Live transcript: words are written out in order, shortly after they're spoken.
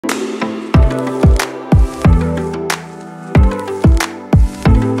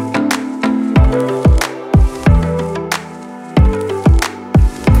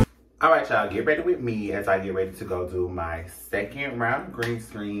y'all get ready with me as I get ready to go do my second round of green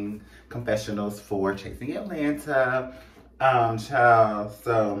screen confessionals for Chasing Atlanta. Child,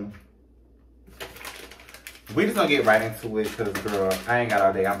 so we just gonna get right into it because, girl, I ain't got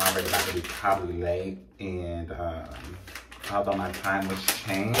all day. I'm already about to be probably late, and although my time was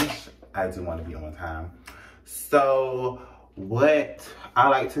changed, I do want to be on time. So what I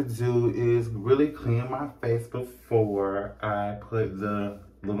like to do is really clean my face before I put the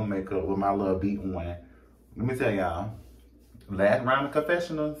little makeup with my little beat on. Let me tell y'all, last round of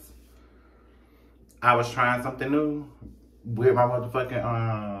confessionals, I was trying something new with my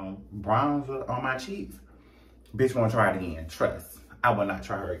motherfucking bronzer on my cheeks. Bitch won't try it again, trust. I will not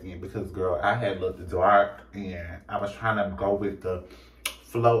try her again because, girl, I had looked dark and I was trying to go with the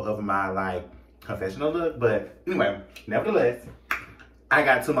flow of my, like, confessional look. But anyway, nevertheless, I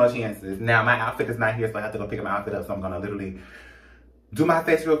got 2 more chances. Now, my outfit is not here, so I have to go pick my outfit up. So I'm going to literally do my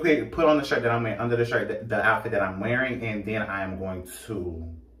face real quick, put on the shirt that I'm wearing, under the shirt, the outfit that I'm wearing, and then I am going to,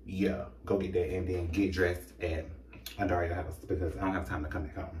 yeah, go get that and then get dressed at Andaria's house because I don't have time to come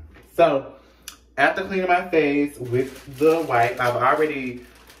back home. So, after cleaning my face with the wipe, I've already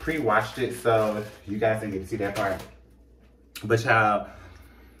pre-washed it, so you guys didn't get to see that part. But y'all,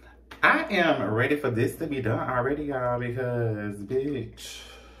 I am ready for this to be done already, y'all, because, bitch,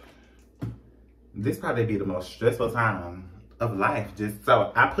 this probably be the most stressful time of life. Just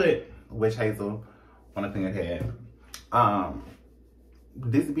so I put witch hazel on a clean head.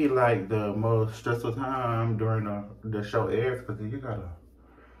 This be like the most stressful time during the show airs because you gotta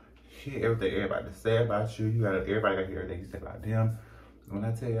hear everything everybody say about you. Everybody gotta hear everything you say about them. When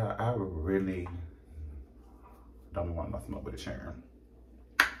I tell y'all, I really don't want no smoke with a Sharon.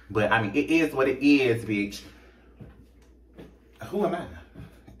 But I mean, it is what it is, bitch. Who am I?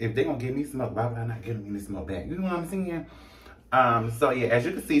 If they gonna give me smoke, why would I not give them any smoke back? You know what I'm saying? So yeah, as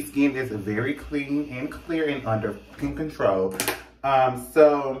you can see, skin is very clean and clear and under control.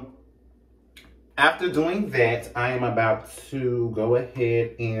 So after doing that, I am about to go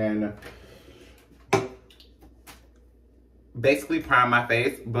ahead and basically prime my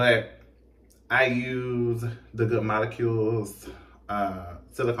face, but I use the Good Molecules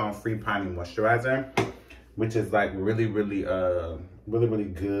silicone-free priming moisturizer, which is like really good.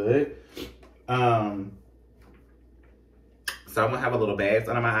 So I'm gonna have a little bags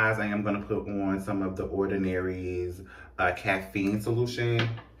under my eyes. I am gonna put on some of the Ordinary's caffeine solution.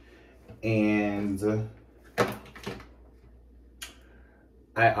 And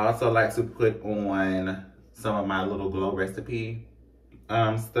I also like to put on some of my little glow recipe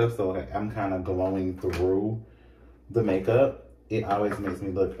stuff, so that I'm kind of glowing through the makeup. It always makes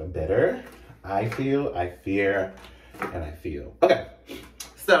me look better. I feel. Okay,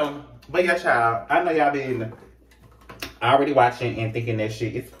 so, but yeah, child, I know y'all been already watching and thinking that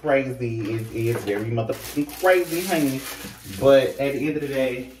shit is crazy. It is very motherfucking crazy, honey. But at the end of the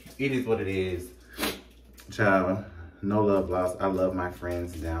day, it is what it is. Child, no love lost. I love my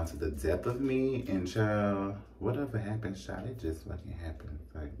friends down to the depth of me. And child, whatever happens, child, it just fucking happens.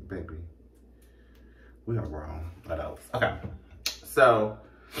 Like, baby, we are grown adults. Okay, so,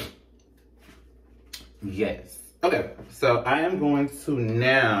 yes. Okay, so I am going to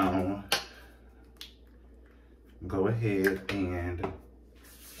now go ahead and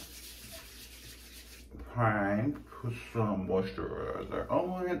prime, put some moisturizer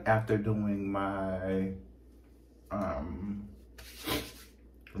on after doing my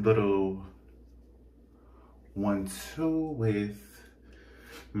little 1-2 with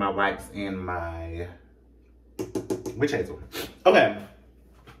my wipes and my witch hazel. Okay,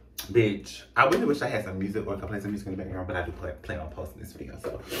 bitch, I really wish I had some music or I could play some music in the background, but I do plan on posting this video,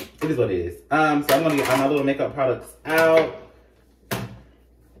 so it is what it is. So I'm gonna get all my little makeup products out.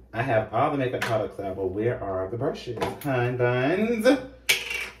 I have all the makeup products out, but where are the brushes, hun buns?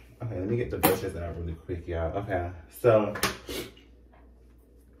 Okay, let me get the brushes out really quick, y'all. Okay, so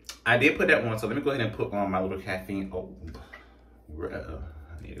I did put that on, so let me go ahead and put on my little caffeine. Oh,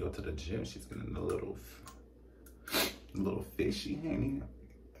 I need to go to the gym. She's getting a little fishy, honey.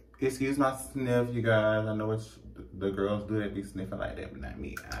 Excuse my sniff, you guys. I know what the girls do, they be sniffing like that, but not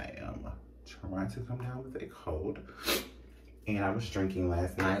me. I am trying to come down with a cold. And I was drinking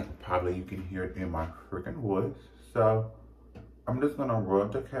last night. Probably you can hear it in my freaking voice. So I'm just gonna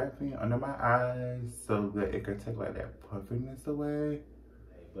rub the caffeine under my eyes so that it can take like that puffiness away.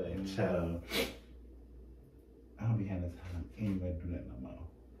 But child, I don't be having time anyway to do that no more.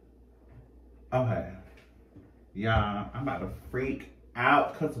 Okay, y'all, I'm about to freak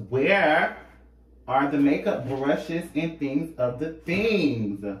out because where are the makeup brushes and things of the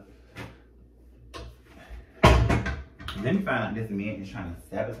things? Let me find out this man is trying to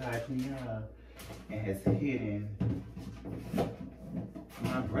sabotage me and has hidden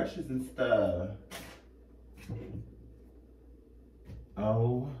my brushes and stuff.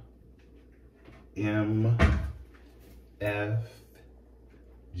 OMFG.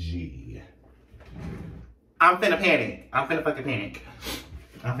 I'm finna panic. I'm finna fucking panic.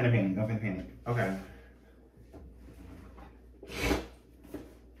 I'm finna panic. Okay.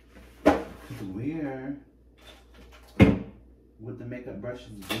 Where would the makeup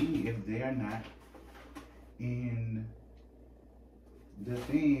brushes be if they're not in the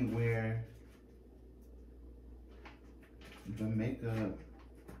thing where the makeup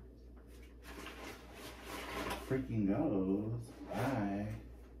freaking goes? I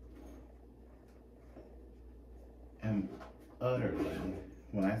am utterly,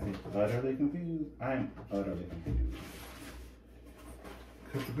 when I say utterly confused, I am utterly confused.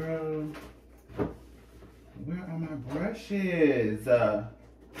 Cause girl, where are my brushes?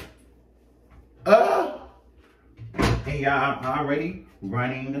 And y'all, I'm already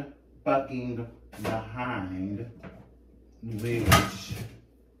running fucking behind, which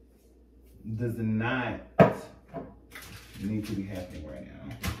does not need to be happening right now.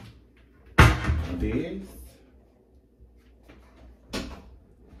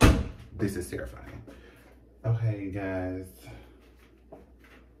 This is terrifying. Okay, guys.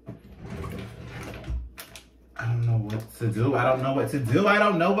 I don't know what to do.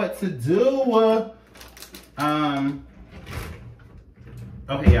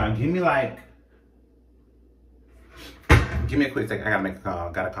 Okay, y'all, give me a quick second. I gotta make a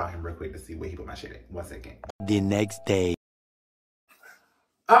call. Gotta call him real quick to see where he put my shit at. 1 second. The next day.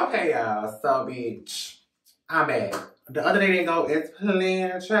 Okay, y'all. So, bitch, I'm back. The other day didn't go as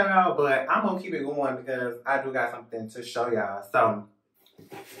planned, child, but I'm gonna keep it going because I do got something to show y'all. So,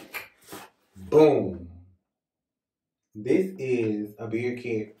 boom. This is a beard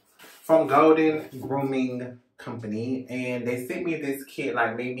kit from Golden Grooming Company, and they sent me this kit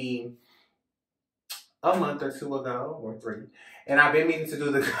like maybe a month or 2 ago, or 3, and I've been meaning to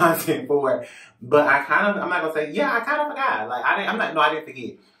do the content for it, but I'm not gonna say, yeah, I kind of forgot. Like, I didn't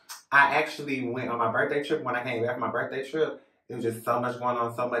forget. I actually went on my birthday trip. When I came back from my birthday trip, there was just so much going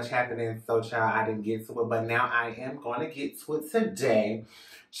on, so much happening, so child, I didn't get to it, but now I am going to get to it today.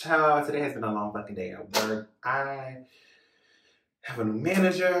 Child, today has been a long fucking day at work. I have a new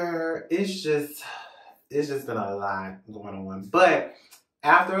manager. It's just been a lot going on. But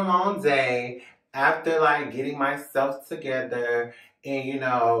after a long day, after like getting myself together and, you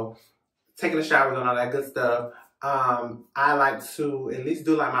know, taking a shower and all that good stuff, I like to at least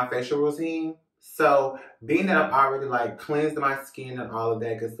do like my facial routine. So being that I've already like cleansed my skin and all of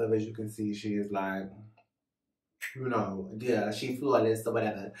that good stuff, as you can see, she is like, you know, yeah, she flawless or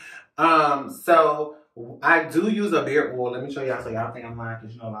whatever. So I do use a beard oil. Let me show y'all so y'all think I'm lying,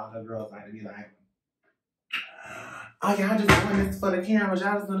 because you know a lot of the girls like to be like, oh, y'all just doing this for the camera.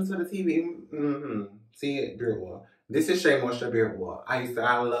 Y'all just doing this for the TV. See it? Beard oil. This is Shea Moisture Beard Oil. I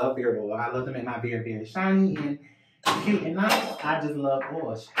love beard oil. I love to make my beard very shiny and cute and nice. I just love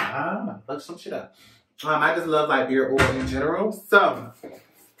oil. I'm gonna fuck some shit up. I just love like beard oil in general. So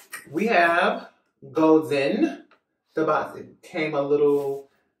we have Golden. The box, it came a little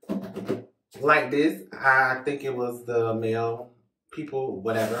like this. I think it was the male people,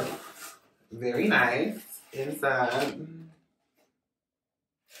 whatever. Very nice inside.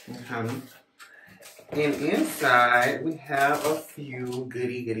 Okay. And inside, we have a few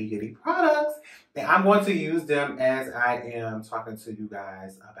goody products. And I'm going to use them as I am talking to you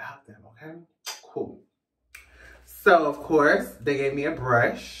guys about them, okay? Cool. So, of course, they gave me a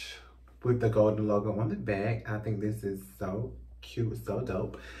brush with the golden logo on the back. I think this is so cute, so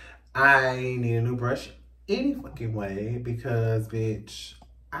dope. I need a new brush any fucking way because, bitch,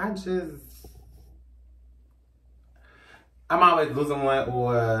 I'm always losing one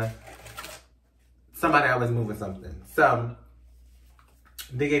or somebody always moving something. So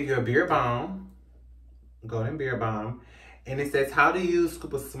they gave you a beard balm, golden beard balm, and it says how to use,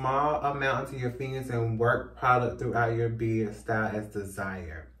 scoop a small amount into your fingers and work product throughout your beard style as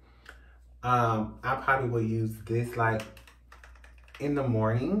desired. I probably will use this like in the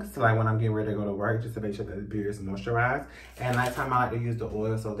morning, so like when I'm getting ready to go to work, just to make sure that the beard is moisturized. And nighttime, I like to use the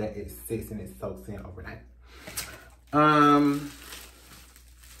oil so that it sits and it soaks in overnight.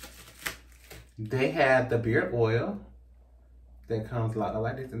 They have the beard oil that comes locked up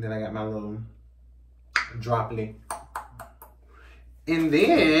like this, and then I got my little droplet. And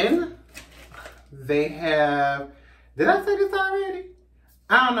then they have, did I say this already?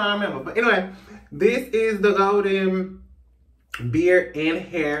 I don't know, I remember. But anyway, this is the Golden beard and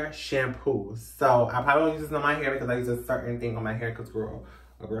hair shampoo. So I probably don't use this on my hair because I use a certain thing on my hair because a girl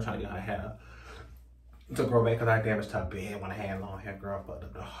trying to get her hair to grow back because I damaged her beard when I had long hair. Girl fucked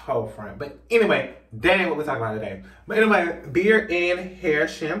up the whole front. But anyway, that ain't what we're talking about today. But anyway, beard and hair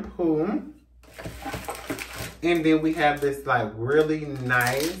shampoo. And then we have this like really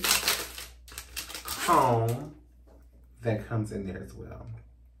nice comb that comes in there as well.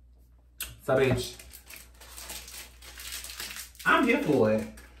 So bitch, I'm here for it.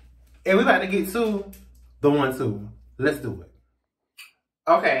 And we about to get to the 1-2. Let's do it.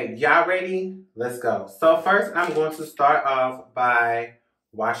 Okay, y'all ready? Let's go. So first, I'm going to start off by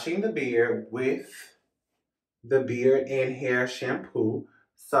washing the beard with the beard and hair shampoo.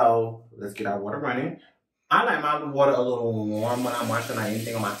 So let's get our water running. I like my water a little warm when I'm washing like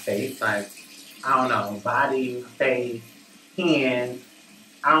anything on my face. Like, I don't know, body, face, hands.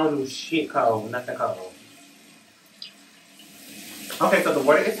 I don't do shit cold, nothing cold. Okay, so the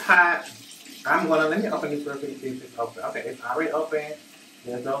water is hot. Let me open this real quick, see if it's open. Okay, it's already open.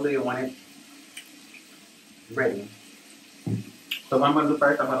 There's no lid on it. Ready. So what I'm gonna do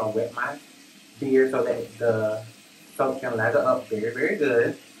first, I'm gonna wet my beard so that the soap can lather up very, very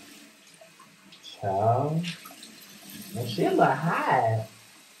good. Child. And she look hot.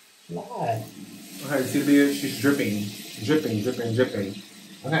 Hot. Okay, see the beard? She's dripping. Dripping, dripping, dripping.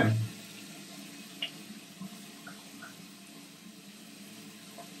 Okay.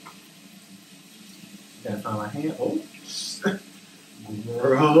 That's on my hand. Oh.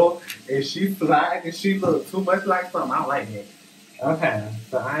 Girl, and she fly and she look too much like something. I don't like it. Okay,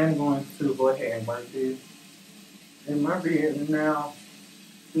 so I am going to go ahead and wipe this in my beard. Now,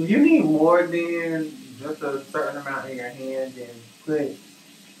 if you need more than just a certain amount in your hand, then put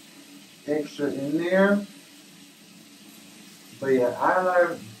extra in there. But yeah, I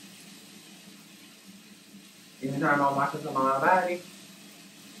like anytime I'm washing something on my body,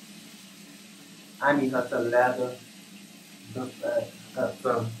 I need her to lather up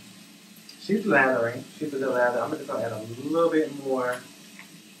some. She's lathering. She's a good lather. I'm just gonna add a little bit more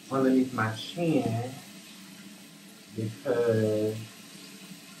underneath my chin because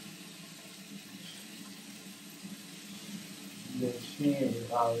the chin is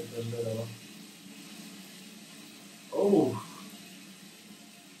always a little. Oh.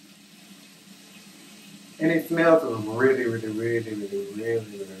 And it smells really, really, really, really, really, really,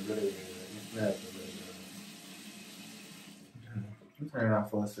 really, really good. It smells really good. I'm turning it off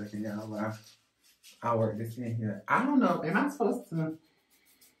for a second, y'all, while I work this in here. I don't know. Am I supposed to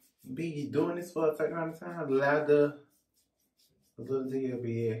be doing this for a certain amount of time? Lather a little to your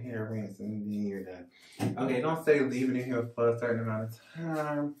beard, hair rinse, and then you're done. Okay, don't say leave it in here for a certain amount of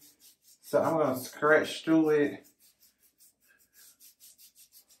time. So I'm going to scratch through it.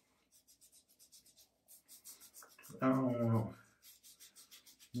 I don't want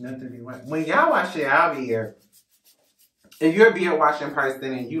nothing to be wet. When y'all wash your beard, if you're a beard washing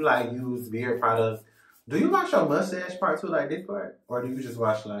person and you like use beard products, do you wash your mustache part too, like this part? Or do you just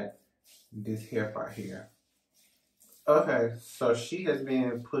wash like this hair part here? Okay, so she has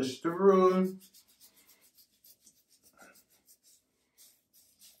been pushed through.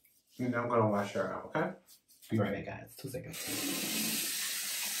 And I'm gonna wash her out, okay? Be right back, guys. 2 seconds.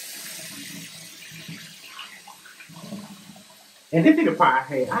 And this is the part I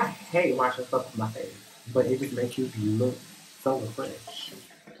hate. I hate washing stuff on my face, but it just makes you look so fresh.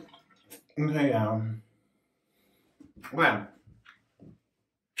 Okay, well,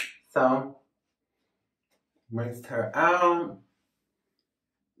 so rinsed her out,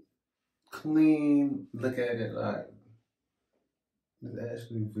 clean. Look at it, like it's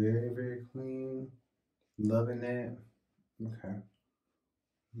actually very, very clean. Loving that. Okay,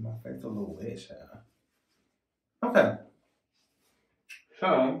 my face a little wet, child. Okay.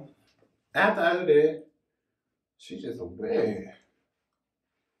 So, after I did that, she just wet.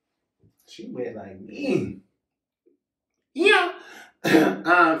 She wet like me. Yeah.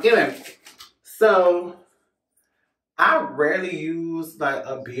 Anyway, so I rarely use like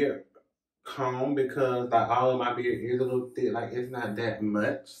a beard comb because like all of my beard is a little thick. Like it's not that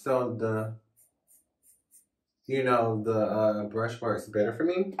much. So the brush works better for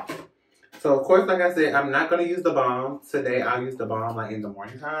me. So of course, like I said, I'm not gonna use the balm today. I'll use the balm like in the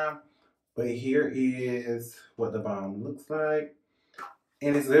morning time. But here is what the balm looks like.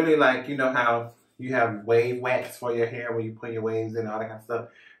 And it's literally like, you know how you have wave wax for your hair when you put your waves in and all that kind of stuff.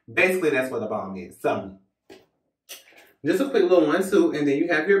 Basically, that's what the balm is. So, just a quick little 1-2, and then you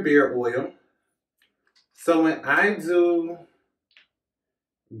have your beard oil. So when I do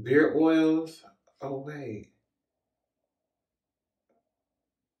beard oils, oh wait.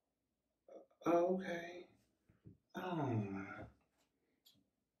 Oh, okay. Oh,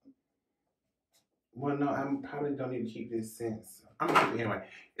 Well, no, I probably don't need to keep this since I'm gonna keep it anyway.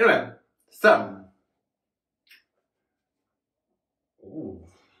 Anyway, so. Ooh,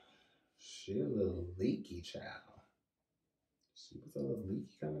 she a little leaky, child. She was a little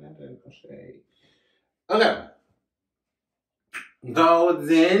leaky coming out there. No shade. Okay.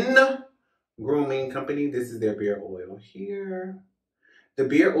 Golden Grooming Company. This is their beard oil here. The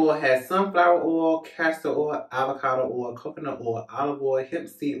beard oil has sunflower oil, castor oil, avocado oil, coconut oil, olive oil, hemp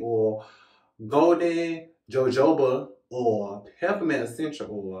seed oil, golden jojoba oil, peppermint essential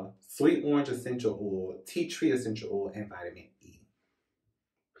oil, sweet orange essential oil, tea tree essential oil, and vitamin E.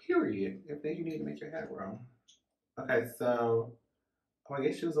 Period. Everything you need to make your hair grow. Okay, so I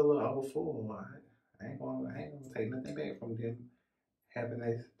guess she was a little over full. I ain't gonna take nothing back from them having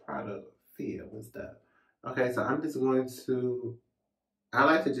a product feel and stuff. Okay, so I'm just going to. I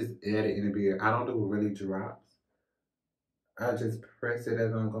like to just add it in the beard. I don't do really drops. I just press it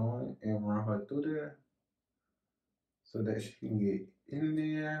as I'm going and run her through there so that she can get in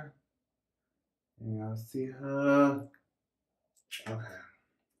there. And y'all see her. Okay.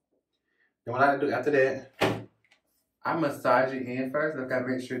 Then what I do after that, I massage it in first. Like I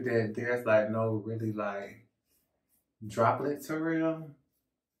make sure that there's like no really like droplets for real.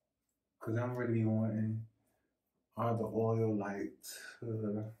 Cause I don't really be wanting all the oil like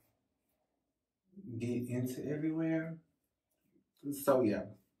to get into everywhere. So yeah.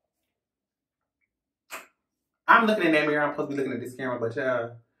 I'm looking in that mirror. I'm supposed to be looking at this camera, but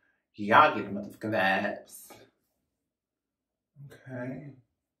y'all get the motherfucking vibes. Okay.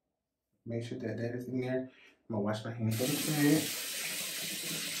 Make sure that that is in there. I'm gonna wash my hands for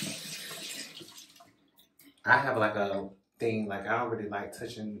the I have like a thing, like I don't really like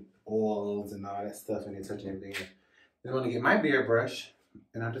touching oils and all that stuff and then touching everything. Then I'm gonna get my beard brush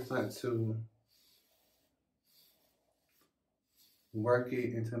and I just like to work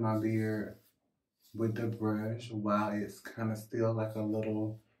it into my beard with the brush while it's kind of still like a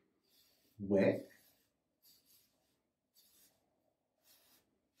little wet.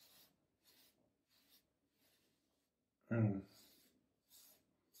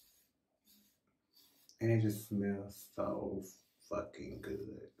 And it just smells so fucking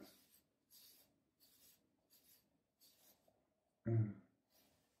good. And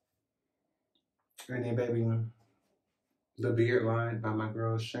then, baby, the beard line by my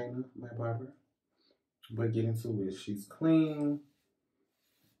girl Shayna, my barber. We'll get into it. She's clean.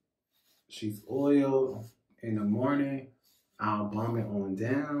 She's oiled. In the morning, I'll bomb it on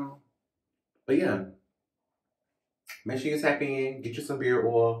down. But yeah, make sure you tap in. Get you some beard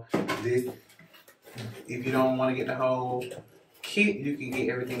oil. This, if you don't want to get the whole kit, you can get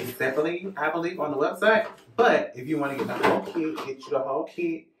everything separately, I believe, on the website. But if you want to get the whole kit, get you the whole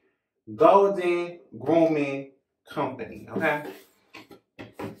kit. Golden Grooming Company, okay?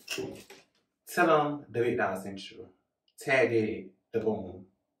 Tell them the Big Dog sent you. Tag it, the boom.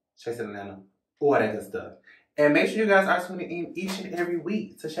 Chasing Atlanta, all that good stuff. And make sure you guys are tuning in each and every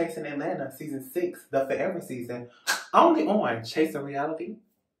week to Chasing Atlanta Season 6, the Forever Season, only on Chasing Reality.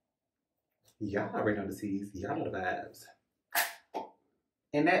 Y'all already know the C's. Y'all know the vibes.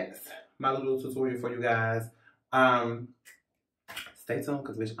 And that's my little tutorial for you guys. Stay tuned,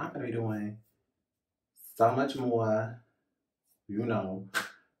 because bitch, I'm going to be doing so much more. You know.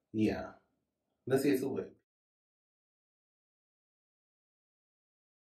 Yeah. Let's get to it.